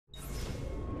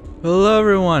Hello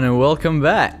everyone and welcome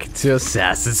back to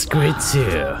Assassin's Creed 2.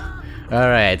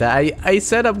 Alright, I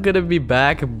said I'm gonna be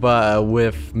back but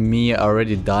with me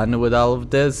already done with all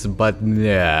of this, but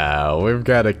no, we've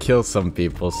gotta kill some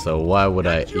people, so why would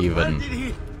I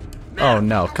even... Oh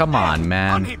no, come on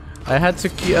man. I had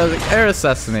to air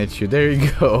assassinate you, there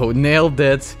you go, nailed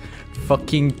it.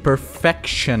 Fucking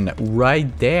perfection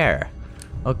right there.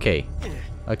 Okay,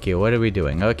 what are we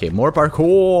doing? Okay, more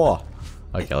parkour.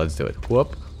 Okay, let's do it.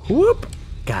 Whoop. Whoop!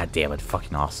 God damn it,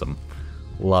 fucking awesome.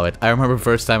 Love it. I remember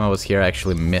first time I was here I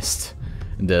actually missed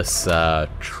this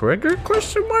trigger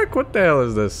question mark? What the hell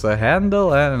is this? A handle?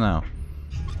 I don't know.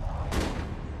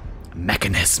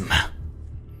 Mechanism.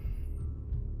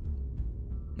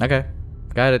 Okay,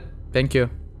 got it. Thank you.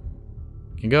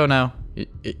 You can go now.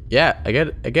 Yeah, I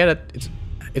get it.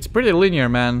 It's pretty linear,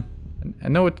 man. I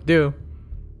know what to do.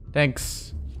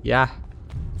 Thanks. Yeah.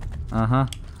 Uh-huh.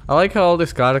 I like how all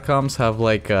these catacombs have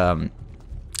like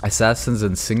assassin's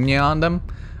insignia on them,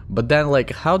 but then like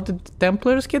how did the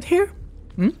Templars get here?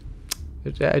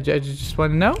 I just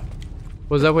want to know.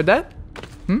 Was that with that?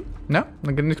 No?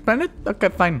 I'm gonna explain it? Okay,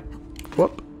 fine.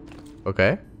 Whoop.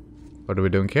 Okay. What are we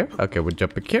doing here? Okay, we're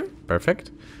jumping here.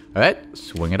 Perfect. Alright,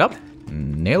 swing it up.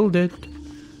 Nailed it.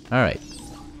 Alright.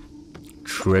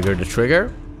 Trigger the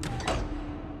trigger.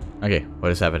 Okay, what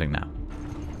is happening now?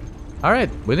 Alright,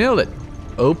 we nailed it.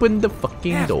 Open the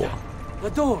fucking door. The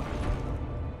door.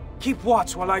 Keep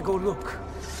watch while I go look.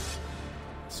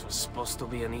 This was supposed to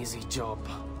be an easy job.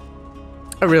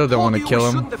 I really don't want to kill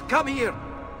him. Shouldn't have come here.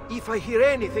 If I hear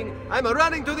anything, I'm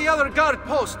running to the other guard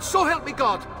post. So help me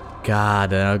God.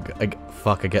 God,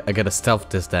 fuck! I gotta stealth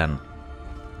this then.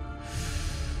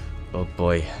 Oh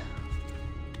boy.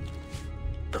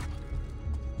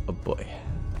 Oh boy.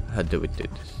 How do we do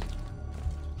this?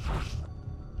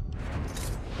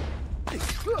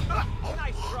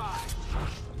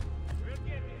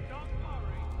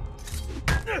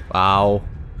 Wow.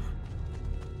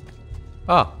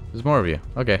 Oh, there's more of you.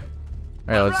 Okay.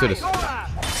 Alright, let's do this.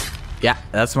 Yeah,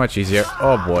 that's much easier.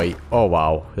 Oh boy. Oh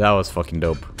wow. That was fucking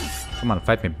dope. Come on,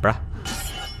 fight me, bruh.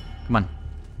 Come on.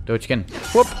 Do what you can.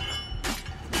 Whoop.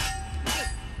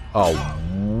 Oh,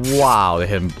 wow. They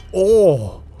hit him.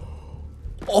 Oh.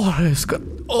 Oh, this got.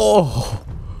 Oh.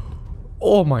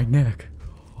 Oh, my neck.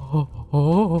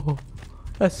 Oh,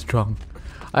 that's strong.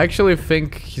 I actually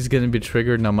think he's gonna be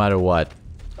triggered no matter what.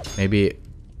 Maybe...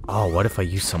 Oh, what if I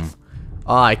use some...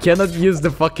 Oh, I cannot use the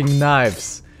fucking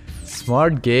knives.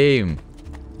 Smart game.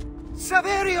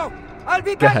 Saverio, I'll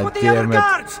be back with the other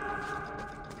guards.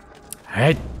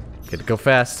 Alright, gotta go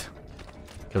fast.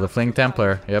 Kill the Fleeing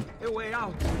Templar, yep. A way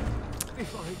out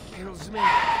before he kills me.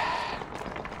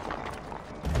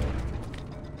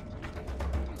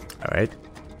 Alright.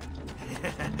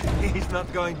 He's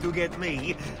not going to get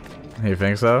me. You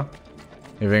think so?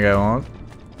 You think I won't?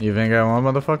 You think I won't,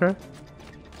 motherfucker?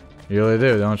 You really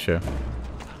do, don't you?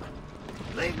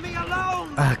 Leave me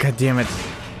alone! Ah, god damn it.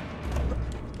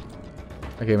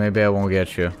 Okay, maybe I won't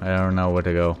get you. I don't know where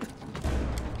to go.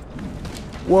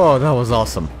 Whoa, that was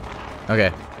awesome.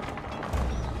 Okay.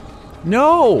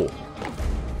 No!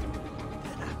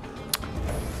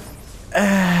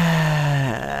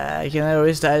 Can I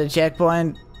restart the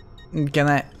checkpoint? Can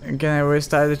I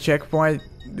restart the checkpoint?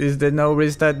 Is there no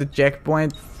restart the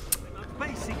checkpoint?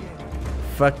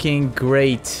 Fucking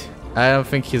great. I don't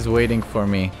think he's waiting for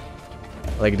me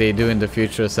like they do in the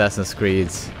future Assassin's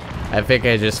Creeds. I think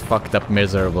I just fucked up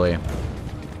miserably.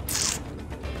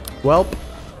 Welp.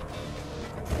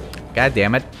 God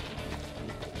damn it.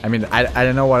 I mean, I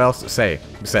don't know what else to say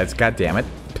besides god damn it.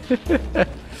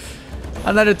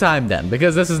 Another time then,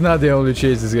 because this is not the only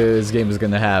chase this game is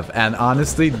gonna have, and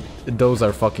honestly, those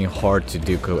are fucking hard to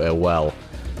do well.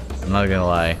 I'm not gonna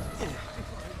lie.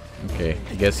 Okay,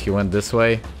 I guess he went this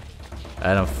way.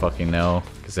 I don't fucking know,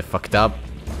 because I fucked up.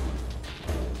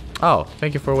 Oh,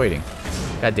 thank you for waiting.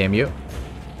 God damn you.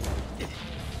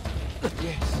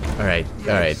 Alright.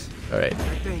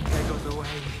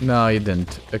 No, you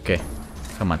didn't. Okay.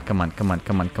 Come on.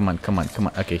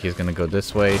 Okay, he's gonna go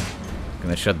this way.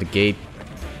 Gonna shut the gate.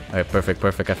 Alright, perfect.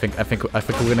 I think we're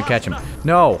gonna catch him.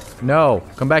 No,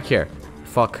 come back here.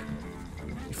 Fuck.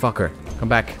 You fucker. Come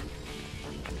back.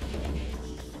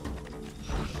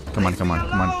 Come on.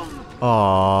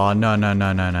 Oh, no. Oh, no.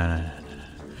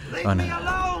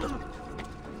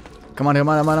 Come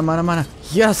on.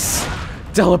 Yes!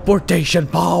 Teleportation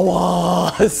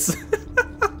powers!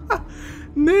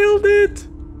 Nailed it!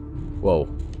 Whoa.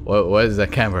 What is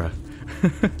that camera?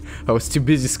 I was too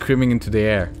busy screaming into the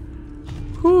air.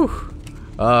 Whew.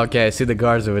 Okay, I see the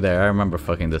guards over there. I remember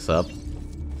fucking this up.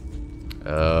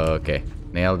 Okay,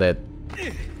 nailed it.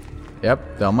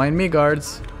 Yep, don't mind me,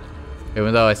 guards.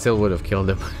 Even though I still would have killed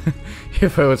him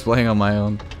if I was playing on my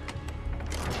own.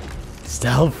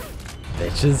 Stealth,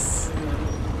 bitches.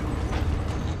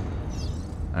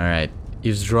 Alright,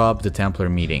 eavesdrop the Templar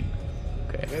meeting.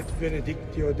 Okay. Et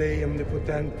benedictio Dei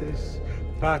omnipotentis,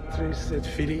 Patris et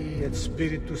Filii et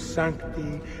Spiritus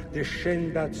Sancti,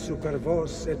 descendat super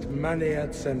vos et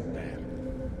maneat semper.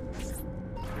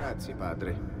 Grazie,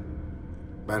 padre.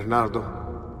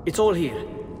 Bernardo? It's all here.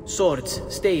 Swords,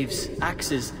 staves,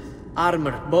 axes,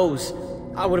 armor, bows.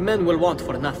 Our men will want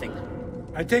for nothing.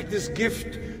 I take this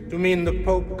gift to mean the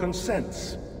Pope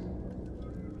consents.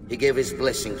 He gave his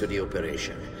blessing to the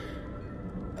operation.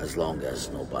 As long as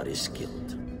nobody's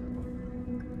killed.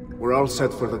 We're all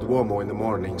set for the Duomo in the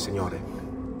morning, Signore.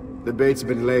 The bait's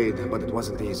been laid, but it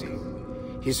wasn't easy.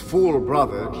 His fool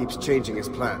brother keeps changing his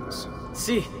plans.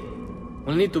 See,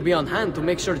 we'll need to be on hand to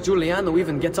make sure Giuliano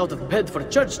even gets out of bed for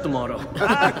church tomorrow.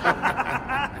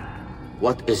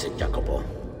 What is it, Jacopo?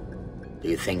 Do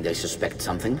you think they suspect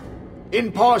something?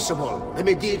 Impossible! The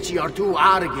Medici are too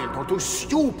arrogant or too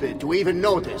stupid to even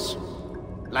notice.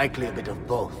 Likely a bit of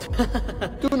both.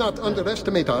 Do not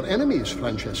underestimate our enemies,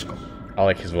 Francesco. I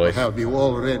like his voice. Have you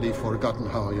already forgotten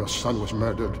how your son was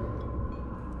murdered?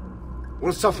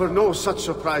 We'll suffer no such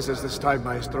surprises this time,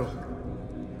 Maestro.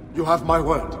 You have my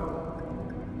word.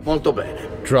 Molto bene.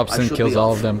 Drops I and should kills be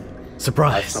all off. of them. I have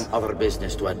Surprise! some other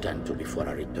business to attend to before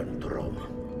I return to Rome.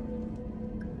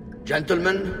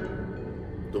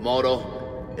 Gentlemen,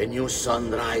 tomorrow, a new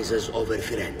sun rises over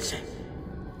Firenze.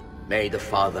 May the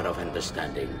Father of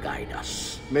Understanding guide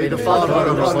us. May the Father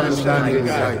of Understanding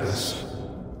guide us.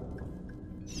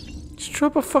 Just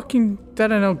drop a fucking, I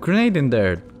don't know, grenade in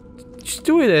there. Just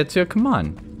do it, Ezio, come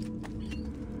on.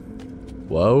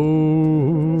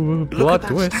 Whoa, Look plot at that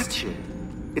twist. statue.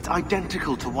 It's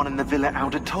identical to one in the Villa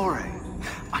Auditore.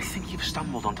 I think you've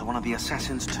stumbled onto one of the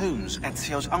assassin's tombs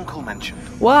Ezio's uncle mentioned.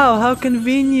 Wow, how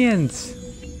convenient!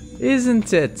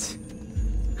 Isn't it?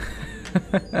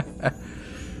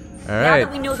 Now Alright.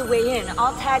 that we know the way in,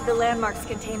 I'll tag the landmarks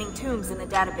containing tombs in the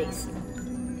database.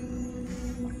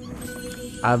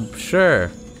 I'm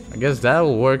sure. I guess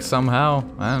that'll work somehow.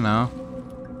 I don't know.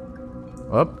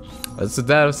 Well, that's the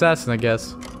dead assassin, I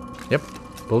guess. Yep,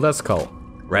 pull that skull.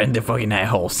 Right in the fucking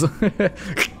eye-holes.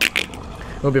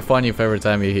 It'll be funny if every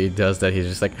time he does that, he's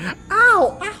just like,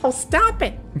 ow, ow, stop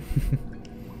it.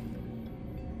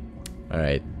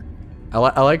 Alright. I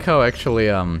like how actually,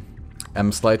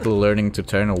 I'm slightly learning to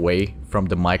turn away from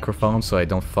the microphone so I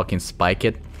don't fucking spike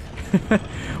it.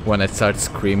 When I start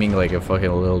screaming like a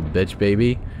fucking little bitch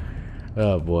baby.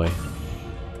 Oh boy.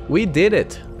 We did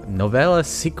it! Novella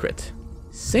secret.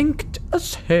 Synced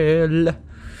as hell.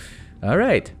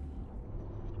 Alright.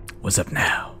 What's up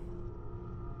now?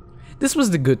 This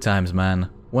was the good times, man.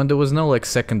 When there was no like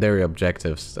secondary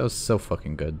objectives. That was so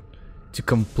fucking good. To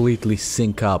completely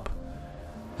sync up.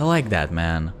 I like that,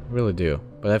 man. Really do.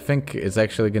 But I think it's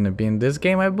actually gonna be in this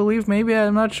game, I believe. Maybe,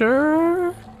 I'm not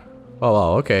sure. Oh,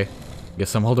 wow, okay.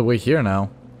 Guess I'm all the way here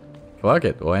now. Fuck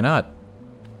it, why not?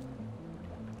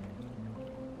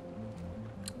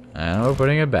 And we're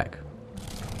putting it back.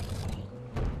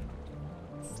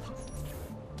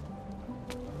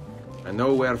 I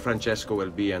know where Francesco will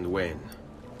be and when.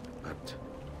 But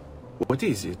What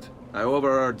is it? I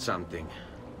overheard something.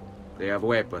 They have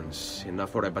weapons,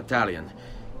 enough for a battalion.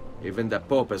 Even the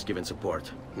Pope has given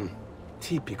support.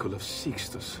 Typical of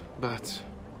Sixtus, but...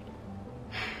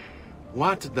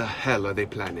 What the hell are they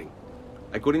planning?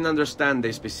 I couldn't understand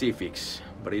the specifics,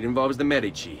 but it involves the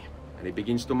Medici, and it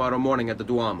begins tomorrow morning at the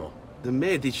Duomo. The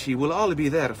Medici will all be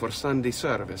there for Sunday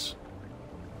service.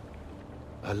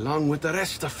 Along with the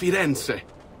rest of Firenze.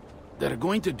 They're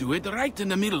going to do it right in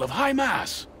the middle of High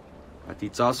Mass. But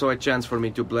it's also a chance for me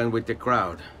to blend with the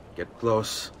crowd, get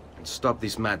close, and stop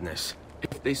this madness.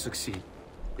 If they succeed,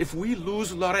 if we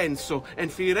lose Lorenzo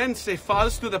and Firenze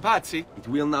falls to the Pazzi, It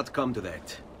will not come to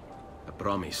that. I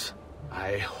promise.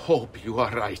 I hope you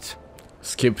are right.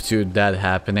 Skip to that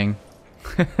happening.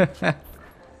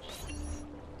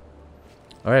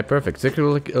 Alright, perfect.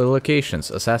 Secret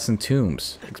locations. Assassin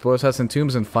tombs. Explore assassin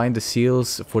tombs and find the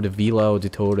seals for the Villa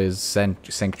Auditore's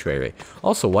sanctuary.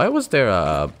 Also, why was there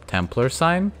a Templar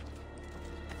sign?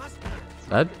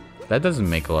 That doesn't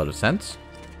make a lot of sense.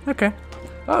 Okay.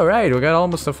 Alright, we got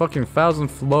almost a fucking 1,000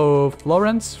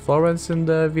 florins in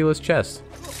the Villa's chest.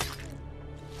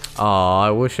 Oh,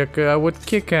 I wish I would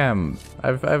kick him.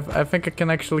 I think I can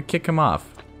actually kick him off.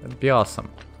 That'd be awesome.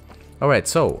 Alright,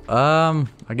 so,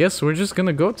 I guess we're just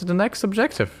gonna go to the next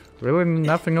objective. Really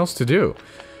nothing else to do.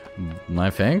 I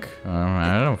think.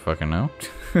 I don't fucking know.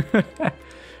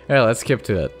 Yeah, let's skip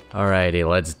to it. Alrighty,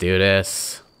 let's do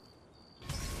this.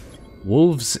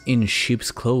 Wolves in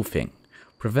sheep's clothing.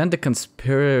 Prevent the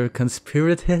conspirators,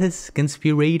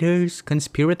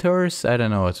 I don't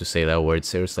know how to say that word,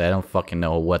 seriously, I don't fucking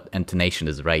know what intonation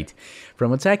is right,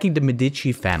 from attacking the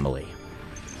Medici family.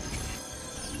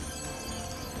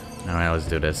 Alright, let's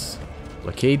do this.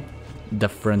 Locate the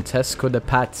Francesco de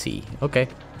Pazzi. Okay.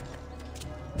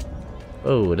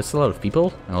 Oh, there's a lot of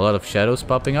people and a lot of shadows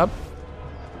popping up.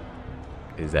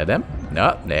 Is that them?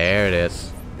 No, there it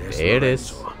is. There it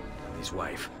is. His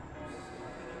wife.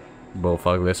 Both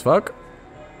ugly as fuck.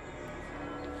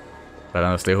 But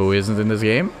honestly, who isn't in this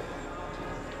game?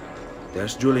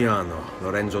 There's Giuliano,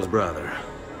 Lorenzo's brother.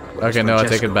 Where's okay, no, I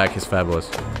take Francesco? it back. He's fabulous.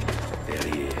 There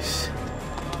he is.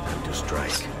 Time to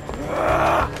strike.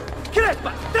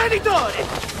 Crepa! Traditore!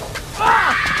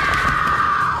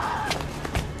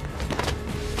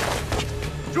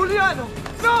 Giuliano!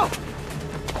 No!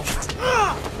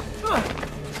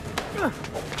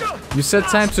 You said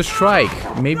time to strike.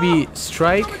 Maybe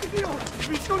strike?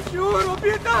 Vi scongiuro,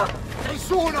 pietà!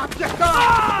 Nessuna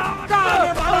pietà!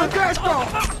 Cade maledetto!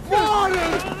 Muori!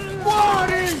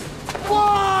 Muori!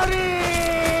 Muori!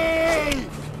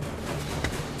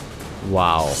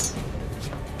 Wow.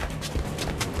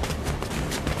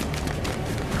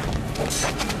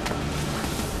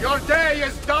 Your day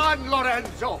is done,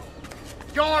 Lorenzo!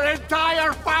 Your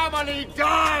entire family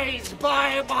dies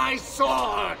by my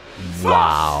sword!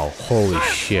 Wow. Holy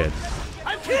shit.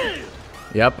 I'm killed!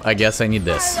 Yep, I guess I need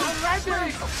this.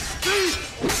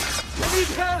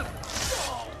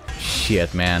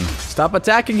 Shit, man. Stop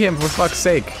attacking him, for fuck's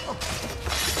sake.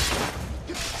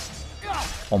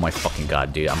 Oh my fucking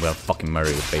god, dude. I'm gonna fucking murder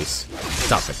your face.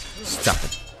 Stop it. Stop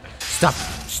it. Stop.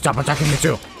 Stop attacking me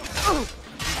too.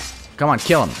 Come on,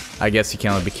 kill him. I guess he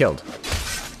cannot be killed.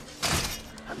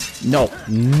 No.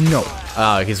 No.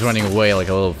 Ah, he's running away like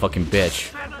a little fucking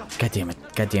bitch. God damn it.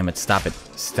 God damn it. Stop it.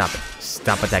 Stop it.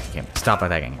 Stop attacking him. Stop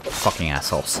attacking him. Fucking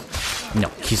assholes. No,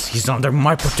 he's under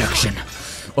my protection.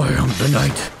 I am the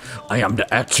knight. I am the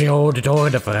Ezio Auditore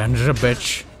Defense,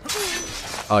 bitch.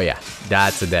 Oh yeah,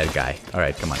 that's a dead guy.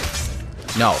 Alright, come on.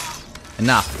 No.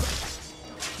 Enough.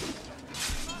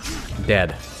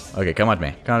 Dead. Okay, come at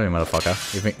me. Come at me, motherfucker.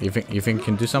 You think you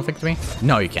can do something to me?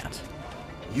 No, you can't.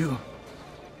 You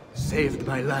saved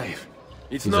my life.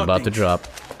 It's He's about to drop.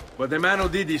 But the man who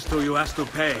did this to you has to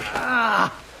pay.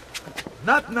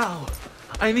 Not now.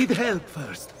 I need help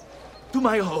first. To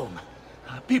my home.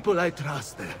 People I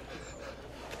trust there.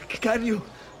 Can you...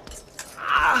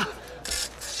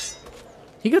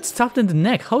 He got stabbed in the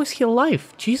neck. How is he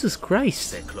alive? Jesus Christ.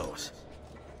 Stay close.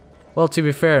 Well, to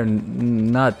be fair,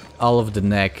 not all of the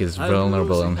neck is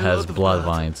vulnerable and has blood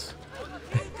vines.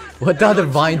 What other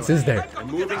vines is there? I'm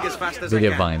moving as fast as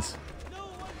Video I can. vines.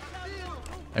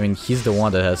 I mean, he's the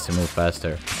one that has to move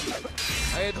faster.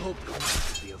 I had hoped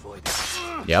to be avoided.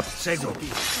 Yep.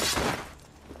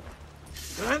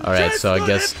 Alright, so I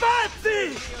guess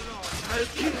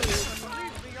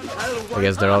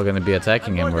they're all gonna be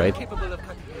attacking him, right?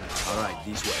 Alright,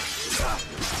 this way.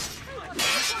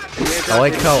 I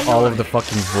like how all of the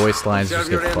fucking voice lines just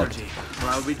Conserve get your fucked. energy, or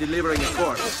I'll be delivering a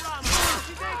corpse.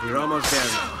 We're almost there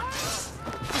now.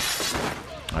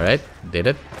 Alright, did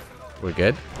it. We're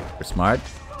good. We're smart.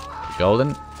 We're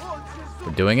golden.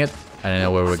 We're doing it. I don't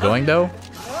know where we're going though.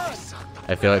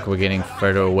 I feel like we're getting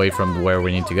further away from where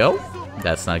we need to go.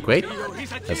 That's not great.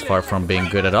 That's far from being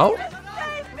good at all.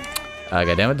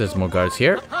 Goddammit, there's more guards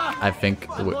here. I think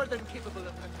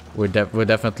we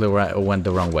definitely went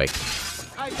the wrong way.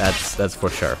 That's for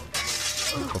sure.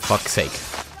 For fuck's sake.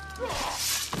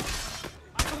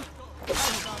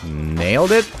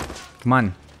 Nailed it. Come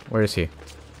on. Where is he?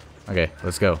 Okay,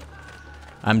 let's go.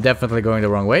 I'm definitely going the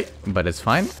wrong way, but it's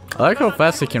fine. I like how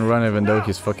fast he can run even though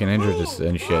he's fucking injured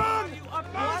and shit.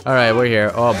 Alright, we're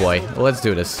here. Oh boy, let's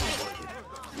do this.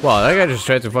 Wow, that guy just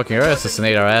tried to fucking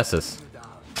assassinate our asses.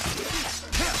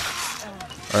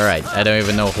 Alright, I don't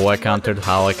even know who I countered,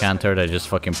 how I countered, I just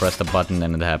fucking pressed a button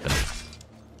and it happened.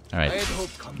 Alright,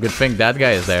 good thing that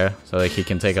guy is there, so that he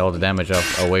can take all the damage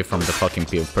away from the fucking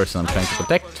person I'm trying to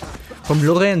protect. From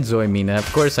Lorenzo, I mean,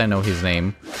 of course I know his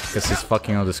name, because he's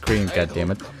fucking on the screen,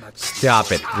 goddammit.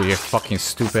 Stop it with your fucking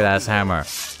stupid ass hammer.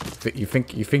 You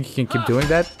think you can keep doing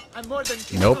that?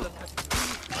 Nope.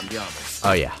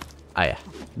 Oh yeah. Oh yeah.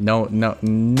 No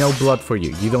blood for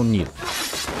you. You don't need it.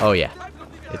 Oh yeah.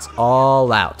 It's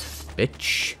all out,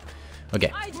 bitch.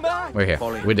 Okay. We're here.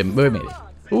 We made it.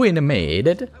 We made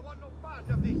it.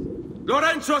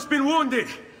 Lorenzo's been wounded.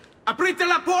 Aprite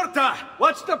la porta!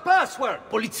 What's the password?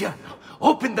 Poliziano,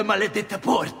 open the maledetta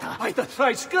porta. By the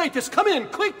thrice greatest, come in,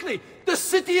 quickly! The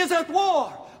city is at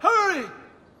war! Hurry!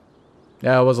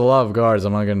 Yeah, it was a lot of guards,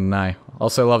 I'm not gonna deny.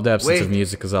 Also, I love the absence of Wait.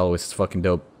 music as always. It's fucking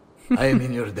dope. I am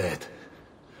in your debt.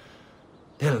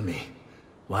 Tell me,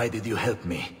 why did you help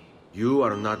me? You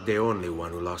are not the only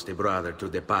one who lost a brother to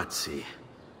the Pazzi.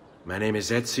 My name is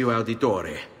Ezio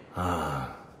Auditore.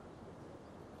 Ah,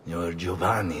 you're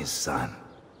Giovanni's son.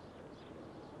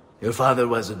 Your father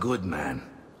was a good man.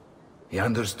 He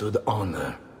understood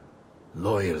honor,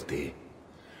 loyalty.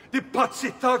 The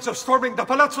Pazzi thugs are storming the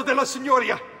Palazzo della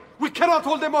Signoria. We cannot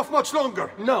hold them off much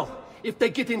longer. No. If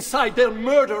they get inside, they'll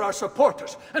murder our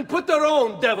supporters and put their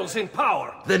own devils in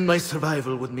power. Then my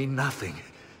survival would mean nothing.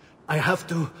 I have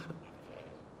to...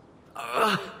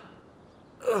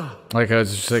 Like I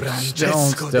was just like,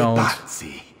 Francesco de don't.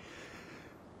 Pazzi.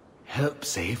 Help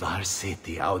save our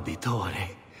city, Auditore.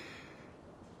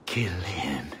 Kill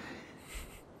him.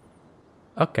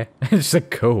 Okay. Just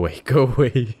like, go away, go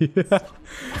away.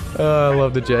 Oh, I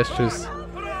love the gestures.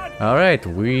 Alright,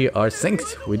 we are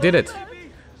synced. We did it.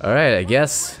 Alright, I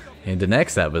guess in the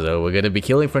next episode we're gonna be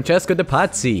killing Francesco de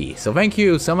Pazzi. So thank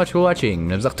you so much for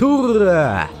watching.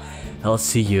 I'll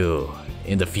see you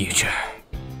in the future.